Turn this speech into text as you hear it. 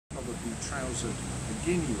he trousered a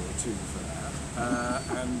guinea or two for that,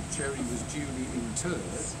 and Cherry was duly interred.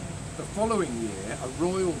 The following year, a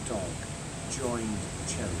royal dog joined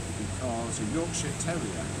Cherry because a Yorkshire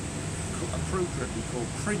Terrier, appropriately called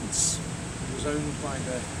Prince, who was owned by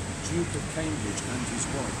the Duke of Cambridge and his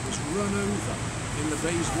wife, was run over in the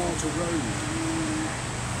Bayswater Road.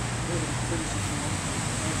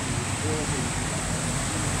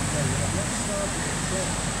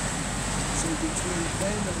 So between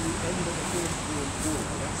then and the end of the First World War,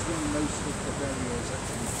 that's when most of the burials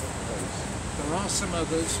actually took place. There are some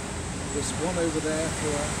others. There's one over there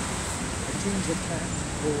for a ginger cat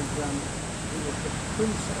called the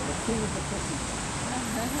Prince, the King of the Pussies.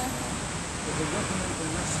 There's a regimental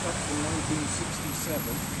mascot from 1967.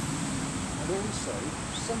 And also,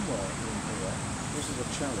 somewhere in here, this is a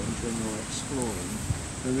challenge when you're exploring,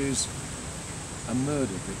 there is a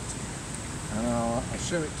murder victim. And I'll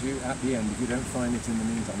show it to you at the end if you don't find it in the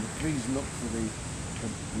meantime. But please look for the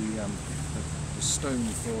stone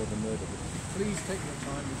for the murder victim. Please take your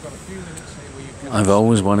time. We've got a few minutes here where you can... I've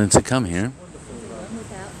always wanted to come here.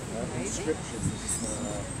 Wonderful inscriptions.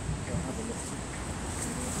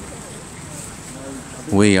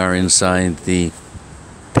 We are inside the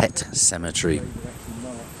pet cemetery,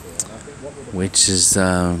 which is,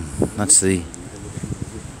 that's the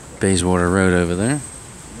Bayswater Road over there.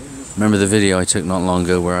 Remember the video I took not long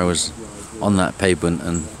ago where I was on that pavement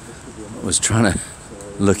and was trying to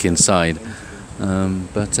look inside.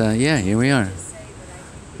 Yeah, here we are.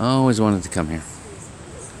 I always wanted to come here.